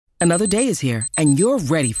Another day is here, and you're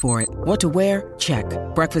ready for it. What to wear? Check.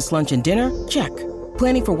 Breakfast, lunch, and dinner? Check.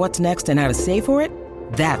 Planning for what's next and how to save for it?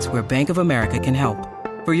 That's where Bank of America can help.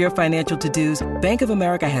 For your financial to-dos, Bank of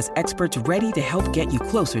America has experts ready to help get you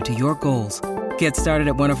closer to your goals. Get started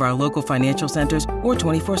at one of our local financial centers or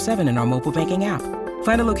 24/7 in our mobile banking app.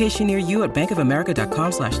 Find a location near you at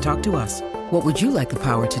bankofamerica.com/talktous. What would you like the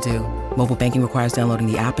power to do? Mobile banking requires downloading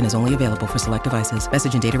the app and is only available for select devices.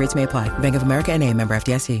 Message and data rates may apply. Bank of America N.A., member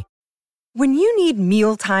FDIC. When you need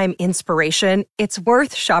mealtime inspiration, it's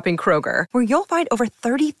worth shopping Kroger, where you'll find over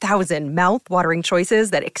 30,000 mouth-watering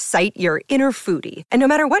choices that excite your inner foodie. And no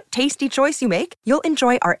matter what tasty choice you make, you'll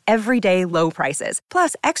enjoy our everyday low prices,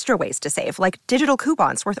 plus extra ways to save, like digital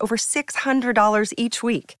coupons worth over $600 each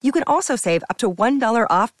week. You can also save up to $1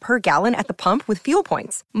 off per gallon at the pump with fuel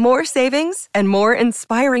points. More savings and more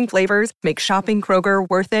inspiring flavors make shopping Kroger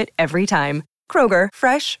worth it every time. Kroger,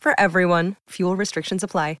 fresh for everyone. Fuel restrictions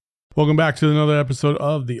apply. Welcome back to another episode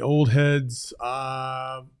of the Oldheads,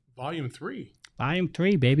 Volume 3. Volume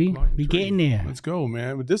 3, baby. We getting there. Let's go,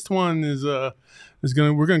 man. But this one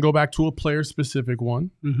we're gonna go back to a player specific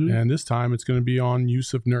one, and this time it's gonna be on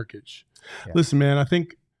Jusuf Nurkic. Yeah. Listen, man, I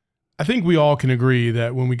think we all can agree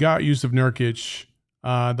that when we got Jusuf Nurkic,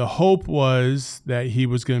 the hope was that he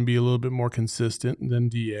was going to be a little bit more consistent than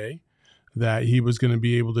DA. That he was going to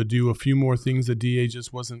be able to do a few more things that DA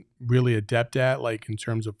just wasn't really adept at, like in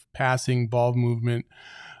terms of passing, ball movement.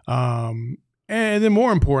 And then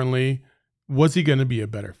more importantly, was he going to be a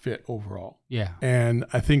better fit overall? Yeah. And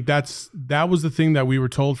I think that was the thing that we were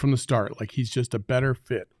told from the start, like he's just a better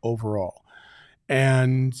fit overall.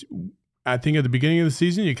 And I think at the beginning of the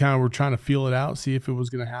season, you kind of were trying to feel it out, see if it was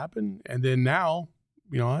going to happen. And then now,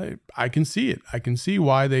 I can see it. I can see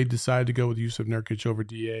why they decided to go with Jusuf Nurkic over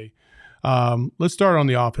DA. Let's start on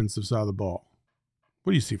the offensive side of the ball.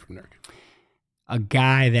 What do you see from Nurkic? A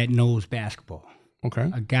guy that knows basketball. Okay.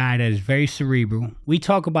 A guy that is very cerebral. We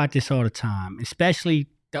talk about this all the time, especially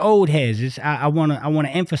the old heads. I want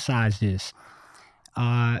to emphasize this.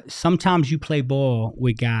 Sometimes you play ball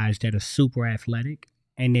with guys that are super athletic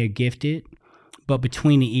and they're gifted, but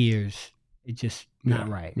between the ears, it's just not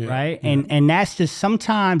right, right? Yeah. And that's just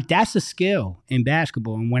sometimes that's a skill in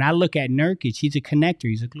basketball. And when I look at Nurkic, he's a connector.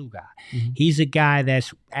 He's a glue guy. Mm-hmm. He's a guy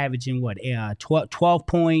that's averaging 12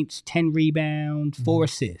 points, 10 rebounds, 4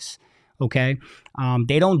 assists. Okay,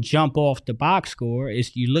 they don't jump off the box score.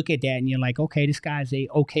 You look at that and you're like, okay, this guy's a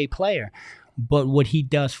okay player. But what he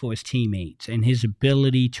does for his teammates and his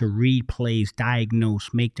ability to read plays,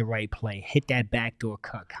 diagnose, make the right play, hit that backdoor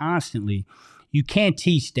cut constantly. You can't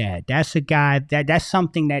teach that. That's a guy that's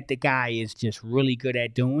something that the guy is just really good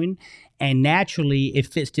at doing. And naturally it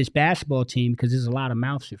fits this basketball team because there's a lot of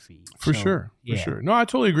mouths to feed. For sure. No, I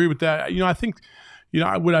totally agree with that. I think,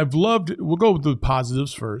 what I've loved, we'll go with the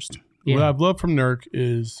positives first. Yeah. What I've loved from Nurk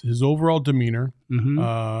is his overall demeanor.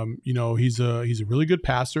 Mm-hmm. He's a really good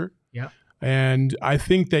passer. Yeah. And I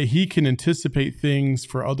think that he can anticipate things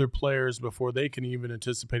for other players before they can even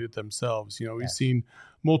anticipate it themselves. We've seen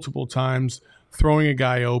multiple times throwing a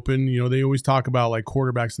guy open. They always talk about like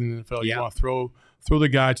quarterbacks in the NFL. You want to throw the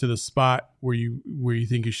guy to the spot where you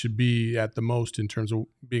think he should be at the most in terms of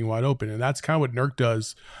being wide open. And that's kind of what Nurk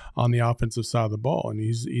does on the offensive side of the ball. And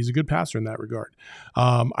he's a good passer in that regard.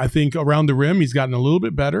 I think around the rim, he's gotten a little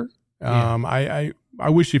bit better. I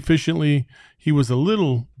wish efficiently he was a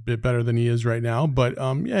little bit better than he is right now, but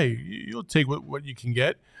you'll take what you can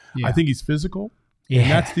get. I think he's physical, and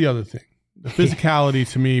that's the other thing. The physicality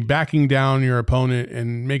to me, backing down your opponent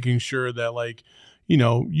and making sure that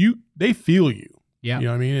they feel you. Yeah. You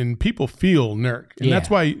know what I mean? And people feel Nurk. And that's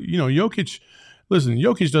why, Jokic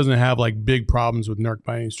doesn't have like big problems with Nurk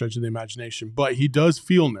by any stretch of the imagination, but he does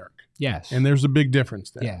feel Nurk. Yes. And there's a big difference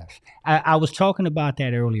there. Yes. I was talking about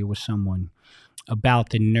that earlier with someone about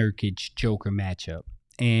the Nurkic Joker matchup.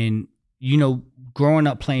 And, growing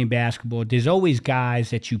up playing basketball, there's always guys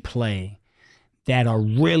that you play that are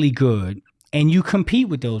really good, and you compete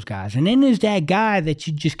with those guys. And then there's that guy that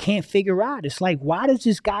you just can't figure out. It's like, why does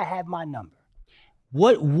this guy have my number?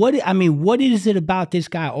 What is it about this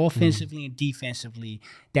guy offensively and defensively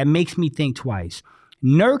that makes me think twice?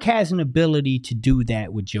 Nurk has an ability to do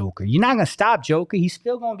that with Joker. You're not going to stop Joker. He's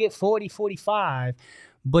still going to get 40, 45.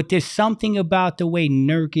 But there's something about the way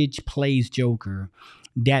Nurkic plays Joker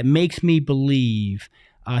that makes me believe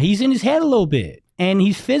he's in his head a little bit. And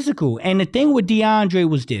he's physical. And the thing with DeAndre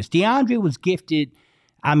was this. DeAndre was gifted,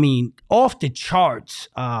 off the charts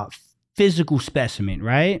physical specimen,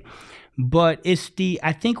 right? But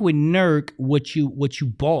I think with Nurk, what you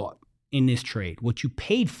bought in this trade, what you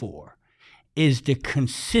paid for, is the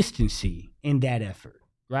consistency in that effort,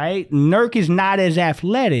 right? Nurk is not as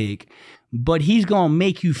athletic, but he's going to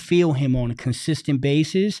make you feel him on a consistent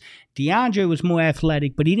basis. DeAndre was more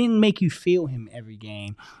athletic, but he didn't make you feel him every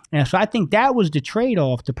game. And so I think that was the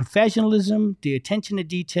trade-off, the professionalism, the attention to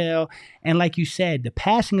detail, and like you said, the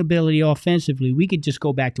passing ability offensively. We could just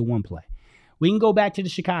go back to one play. We can go back to the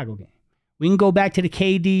Chicago game. We can go back to the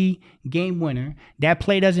KD game winner. That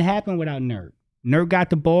play doesn't happen without Nurk. Nurk got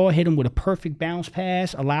the ball, hit him with a perfect bounce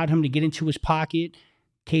pass, allowed him to get into his pocket.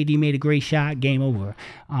 KD made a great shot, game over.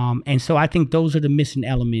 And so I think those are the missing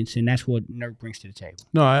elements, and that's what Nurk brings to the table.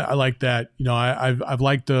 No, I like that. I've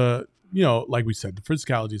liked the, like we said, the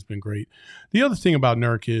physicality has been great. The other thing about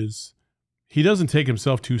Nurk is he doesn't take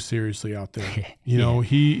himself too seriously out there.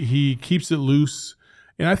 He keeps it loose.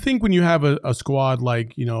 And I think when you have a squad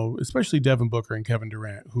like, especially Devin Booker and Kevin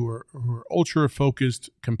Durant, who are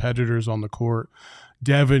ultra-focused competitors on the court,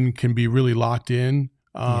 Devin can be really locked in.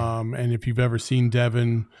 And if you've ever seen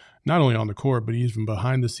Devin, not only on the court, but even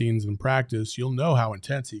behind the scenes in practice, you'll know how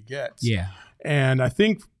intense he gets. Yeah. And I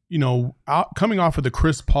think, coming off of the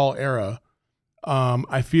Chris Paul era,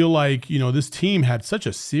 I feel like, this team had such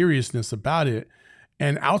a seriousness about it.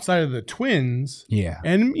 And outside of the Twins,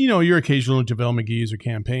 and, your occasional JaVale McGee's or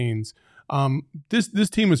campaigns, this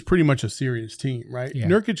team is pretty much a serious team, right? Yeah.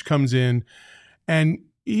 Nurkic comes in and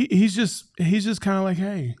he's just kind of like,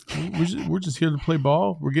 hey, we're just here to play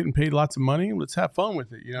ball. We're getting paid lots of money. Let's have fun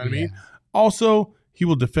with it. You know what I mean? Also, he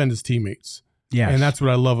will defend his teammates. Yeah, and that's what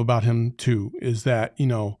I love about him too, is that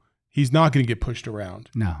he's not going to get pushed around.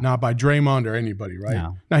 No, not by Draymond or anybody, right?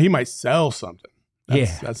 No. Now he might sell something.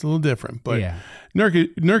 That's a little different. But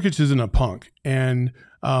Nurkic isn't a punk, and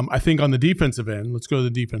I think on the defensive end, let's go to the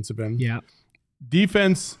defensive end. Yeah,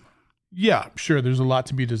 defense. Yeah, sure. There's a lot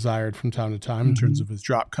to be desired from time to time in terms of his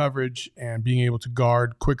drop coverage and being able to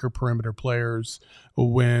guard quicker perimeter players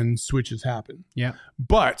when switches happen. Yeah.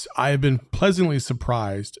 But I have been pleasantly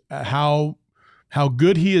surprised at how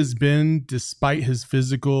good he has been despite his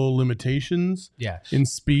physical limitations in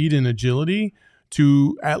speed and agility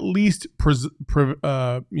to at least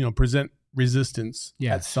present resistance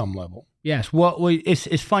at some level. Yes. Well,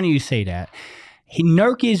 it's funny you say that.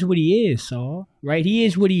 Nurk is what he is, Saul, right? He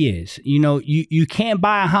is what he is. You can't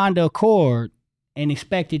buy a Honda Accord and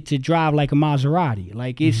expect it to drive like a Maserati.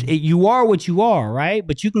 Like you are what you are, right?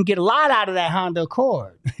 But you can get a lot out of that Honda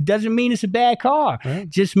Accord. It doesn't mean it's a bad car. Right.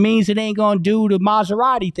 Just means it ain't going to do the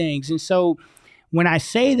Maserati things. And so when I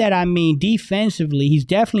say that, I mean defensively, he's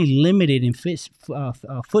definitely limited in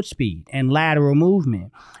foot speed and lateral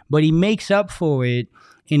movement. But he makes up for it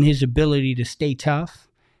in his ability to stay tough,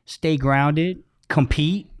 stay grounded,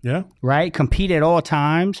 compete, right? Compete at all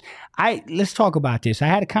times. Let's talk about this. I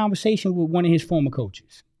had a conversation with one of his former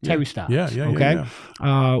coaches, Terry Stotts. Okay.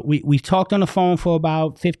 We talked on the phone for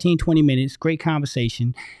about 15, 20 minutes. Great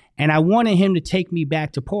conversation. And I wanted him to take me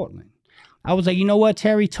back to Portland. I was like, you know what,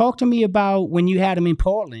 Terry, talk to me about when you had him in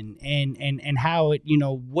Portland and how it,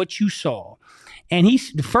 what you saw. And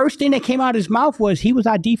the first thing that came out of his mouth was he was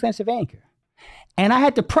our defensive anchor. And I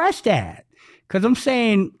had to press that because I'm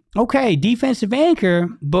saying, okay, defensive anchor,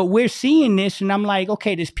 but we're seeing this, and I'm like,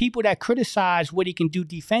 okay, there's people that criticize what he can do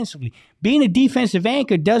defensively. Being a defensive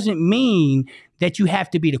anchor doesn't mean that you have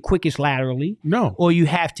to be the quickest laterally. No. Or you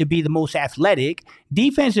have to be the most athletic.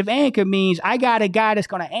 Defensive anchor means I got a guy that's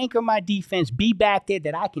going to anchor my defense, be back there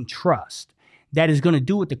that I can trust, that is going to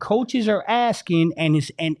do what the coaches are asking and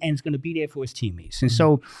is going to be there for his teammates. And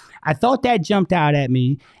so I thought that jumped out at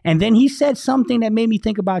me. And then he said something that made me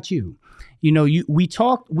think about you. Literally,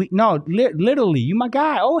 you my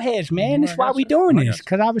guy, Oldheads, man. That's why we doing this,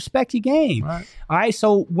 because I respect your game. Right. All right,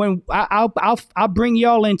 so when I'll bring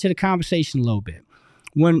y'all into the conversation a little bit.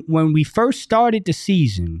 When we first started the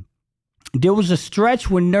season, there was a stretch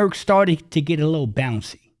when Nurk started to get a little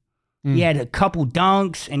bouncy. He had a couple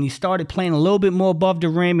dunks, and he started playing a little bit more above the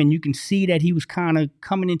rim, and you can see that he was kind of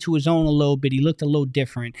coming into his own a little bit. He looked a little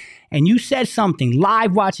different. And you said something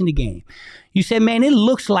live watching the game. You said, man, it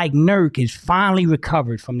looks like Nurk is finally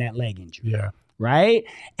recovered from that leg injury. Yeah. Right?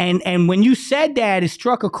 And when you said that, it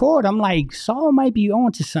struck a chord. I'm like, Saul might be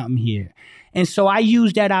onto something here. And so I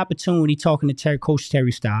used that opportunity talking to Coach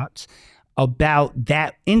Terry Stotts about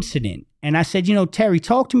that incident. And I said, Terry,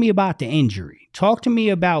 talk to me about the injury. Talk to me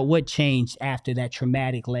about what changed after that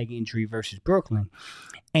traumatic leg injury versus Brooklyn.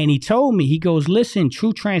 And he told me, he goes, listen,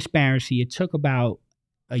 true transparency, it took about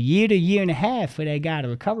a year to year and a half for that guy to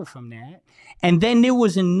recover from that. And then there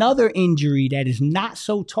was another injury that is not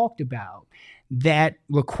so talked about that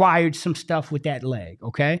required some stuff with that leg,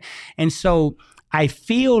 okay? And so I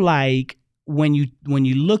feel like when you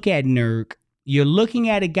look at Nurk, you're looking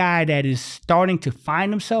at a guy that is starting to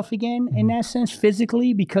find himself again in that sense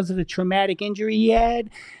physically because of the traumatic injury he had.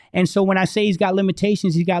 And so when I say he's got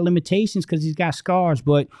limitations because he's got scars.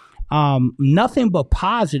 But nothing but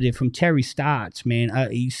positive from Terry Stotts, man.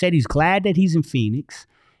 He said he's glad that he's in Phoenix.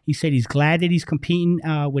 He said he's glad that he's competing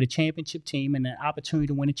with a championship team and an opportunity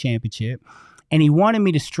to win a championship. And he wanted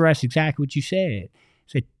me to stress exactly what you said. He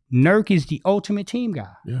said, Nurk is the ultimate team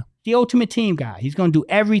guy. Yeah. The ultimate team guy. He's going to do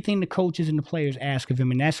everything the coaches and the players ask of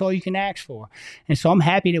him, and that's all you can ask for. And so I'm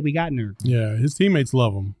happy that we got Nurk. Yeah, his teammates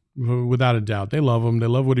love him, without a doubt. They love him. They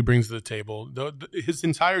love what he brings to the table. His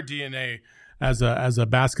entire DNA as a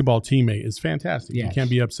basketball teammate is fantastic. Yes. You can't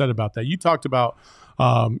be upset about that. You talked about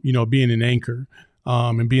being an anchor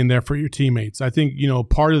and being there for your teammates. I think,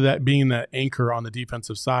 part of that being that anchor on the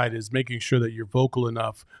defensive side is making sure that you're vocal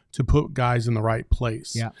enough to put guys in the right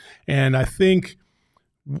place. Yeah. And I think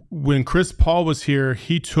when Chris Paul was here,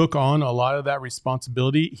 he took on a lot of that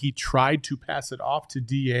responsibility. He tried to pass it off to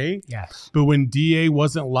DA. Yes. But when DA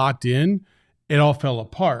wasn't locked in, it all fell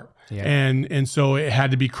apart. Yeah. And so it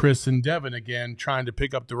had to be Chris and Devin again trying to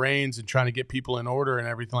pick up the reins and trying to get people in order and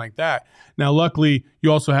everything like that. Now, luckily,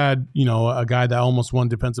 you also had, a guy that almost won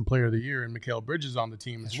Defensive Player of the Year and Mikal Bridges on the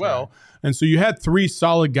team as well. Right. And so you had three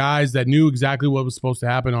solid guys that knew exactly what was supposed to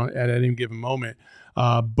happen at any given moment.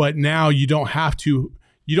 But now you don't have to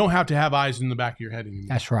have eyes in the back of your head anymore.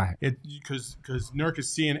 That's right. Because Nurk is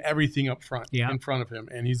seeing everything up front, yeah, in front of him,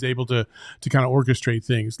 and he's able to kind of orchestrate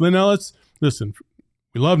things. Lynn Ellis, listen,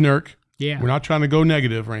 we love Nurk. Yeah. We're not trying to go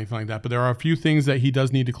negative or anything like that, but there are a few things that he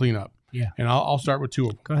does need to clean up. Yeah. And I'll start with two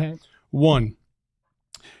of them. Go ahead. One,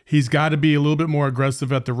 he's got to be a little bit more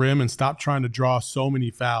aggressive at the rim and stop trying to draw so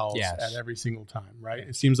many fouls at every single time, right?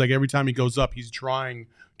 It seems like every time he goes up, he's trying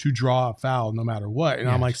to draw a foul no matter what. And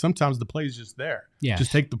I'm like, sometimes the play is just there. Yes.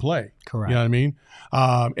 Just take the play. Correct. You know what I mean?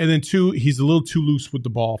 And then two, he's a little too loose with the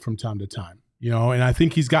ball from time to time, and I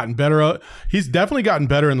think he's gotten better. He's definitely gotten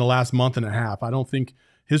better in the last month and a half. I don't think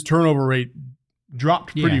his turnover rate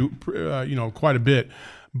dropped quite a bit,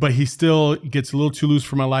 but he still gets a little too loose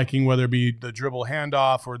for my liking, whether it be the dribble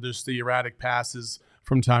handoff or just the erratic passes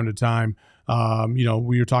from time to time.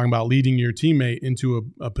 We were talking about leading your teammate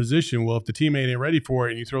into a position. Well, if the teammate ain't ready for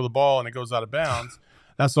it and you throw the ball and it goes out of bounds,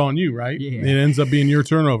 that's on you, right? Yeah. It ends up being your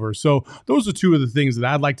turnover. So those are two of the things that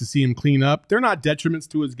I'd like to see him clean up. They're not detriments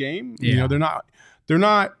to his game. Yeah. They're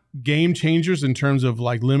not game changers in terms of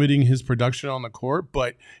like limiting his production on the court,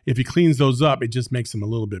 but if he cleans those up, it just makes him a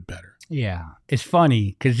little bit better. Yeah, it's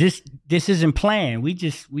funny because this isn't planned. We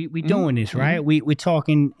doing this, right? We're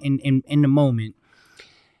talking in the moment.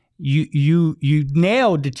 You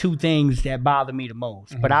nailed the two things that bother me the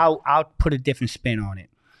most, but I'll put a different spin on it.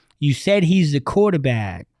 You said he's the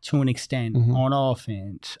quarterback to an extent on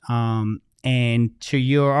offense, and to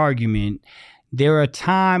your argument, there are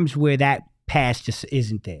times where that pass just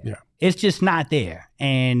isn't there. Yeah. It's just not there,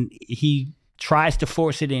 and he tries to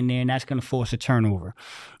force it in there, and that's going to force a turnover.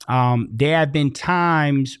 There have been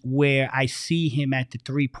times where I see him at the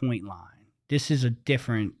 3-point line. This is a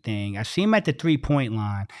different thing. I see him at the 3-point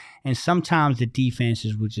line, and sometimes the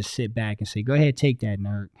defenses will just sit back and say, go ahead, take that,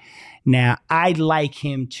 Nurk. Now, I'd like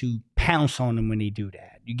him to pounce on them when they do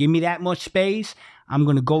that. You give me that much space, I'm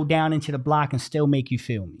going to go down into the block and still make you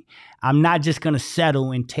feel me. I'm not just going to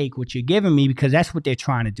settle and take what you're giving me because that's what they're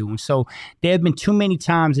trying to do. And so there have been too many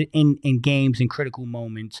times in games, in critical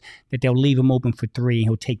moments, that they'll leave him open for three and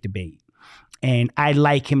he'll take the bait. And I'd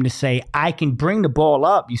like him to say, I can bring the ball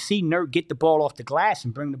up. You see Nurk get the ball off the glass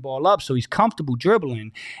and bring the ball up so he's comfortable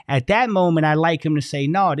dribbling. At that moment, I'd like him to say,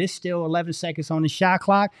 no, there's still 11 seconds on the shot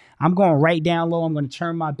clock. I'm going right down low. I'm going to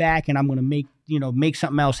turn my back and I'm going to make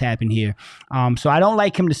something else happen here. So I don't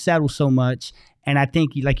like him to settle so much. And I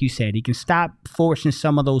think, like you said, he can stop forcing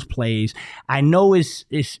some of those plays. I know it's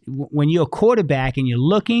when you're a quarterback and you're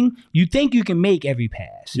looking, you think you can make every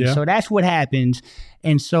pass. Yeah. So that's what happens.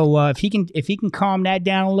 And so if he can calm that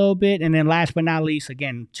down a little bit, and then last but not least,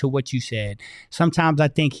 again, to what you said, sometimes I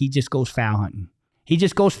think he just goes foul hunting. He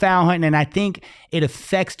just goes foul hunting, and I think it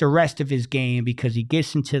affects the rest of his game because he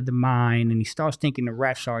gets into the mind and he starts thinking the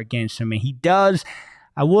refs are against him. And he does,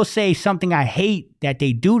 I will say something I hate that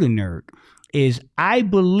they do to Nurk is I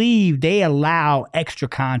believe they allow extra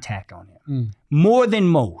contact on him more than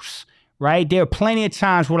most, right? There are plenty of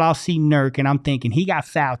times where I'll see Nurk and I'm thinking he got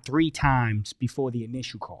fouled 3 times before the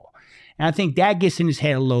initial call. And I think that gets in his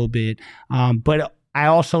head a little bit. But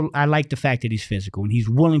I like the fact that he's physical and he's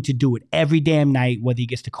willing to do it every damn night, whether he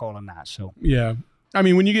gets the call or not. So yeah. I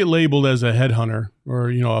mean, when you get labeled as a headhunter or,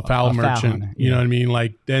 a foul merchant, hunter, you know what I mean?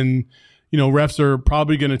 Like then refs are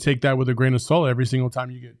probably going to take that with a grain of salt every single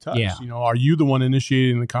time you get touched. Yeah. Are you the one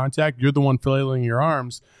initiating the contact? You're the one flailing your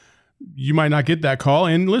arms. You might not get that call.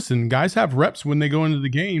 And listen, guys have reps when they go into the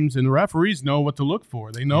games, and the referees know what to look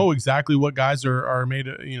for. They know exactly what guys are made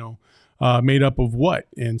up of what.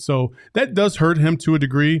 And so that does hurt him to a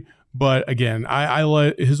degree. But again, I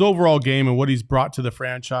let his overall game and what he's brought to the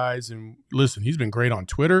franchise. And listen, he's been great on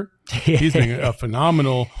Twitter. He's been a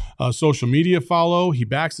phenomenal social media follow. He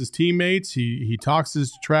backs his teammates. He talks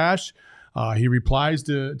his trash. He replies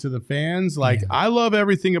to the fans. I love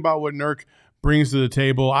everything about what Nurk brings to the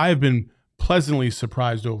table. I have been pleasantly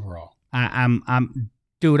surprised overall. I'm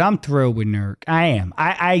thrilled with Nurk. I am.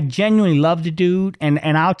 I genuinely love the dude,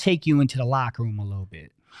 and I'll take you into the locker room a little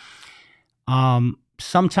bit.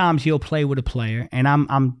 Sometimes you'll play with a player, and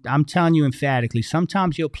I'm telling you emphatically,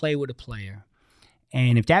 sometimes you'll play with a player,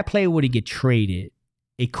 and if that player were to get traded,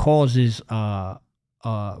 it causes a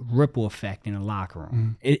ripple effect in the locker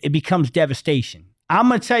room. It becomes devastation. I'm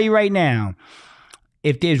going to tell you right now,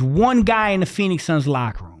 if there's one guy in the Phoenix Suns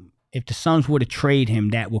locker room, if the Suns were to trade him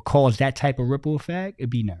that will cause that type of ripple effect, it'd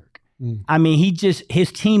be Nurk. I mean,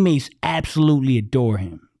 his teammates absolutely adore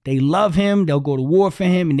him. They love him. They'll go to war for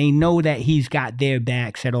him, and they know that he's got their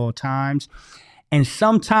backs at all times. And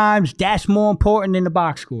sometimes that's more important than the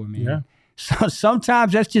box score, man. Yeah. So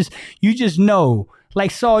sometimes that's just, you just know. Like,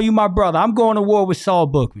 Saul, you my brother. I'm going to war with Saul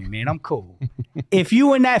Bookman, man. I'm cool. If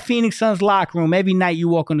you in that Phoenix Suns locker room, every night you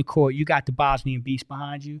walk on the court, you got the Bosnian beast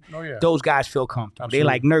behind you. Oh, yeah. Those guys feel comfortable. Absolutely. They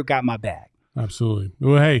like, Nurk got my back. Absolutely.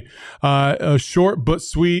 Well, hey, a short but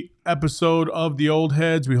sweet episode of the Old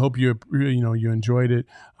Heads. We hope you enjoyed it.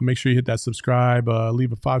 Make sure you hit that subscribe,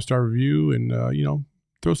 leave a 5-star review, and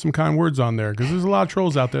throw some kind words on there, because there's a lot of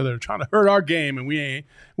trolls out there that are trying to hurt our game, and we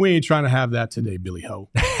ain't trying to have that today, Billy Ho.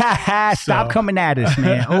 Stop coming at us,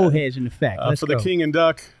 man. Old Heads in effect. For the King and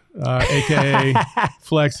Duck, aka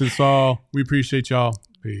Flex and Saul, we appreciate y'all.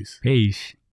 Peace.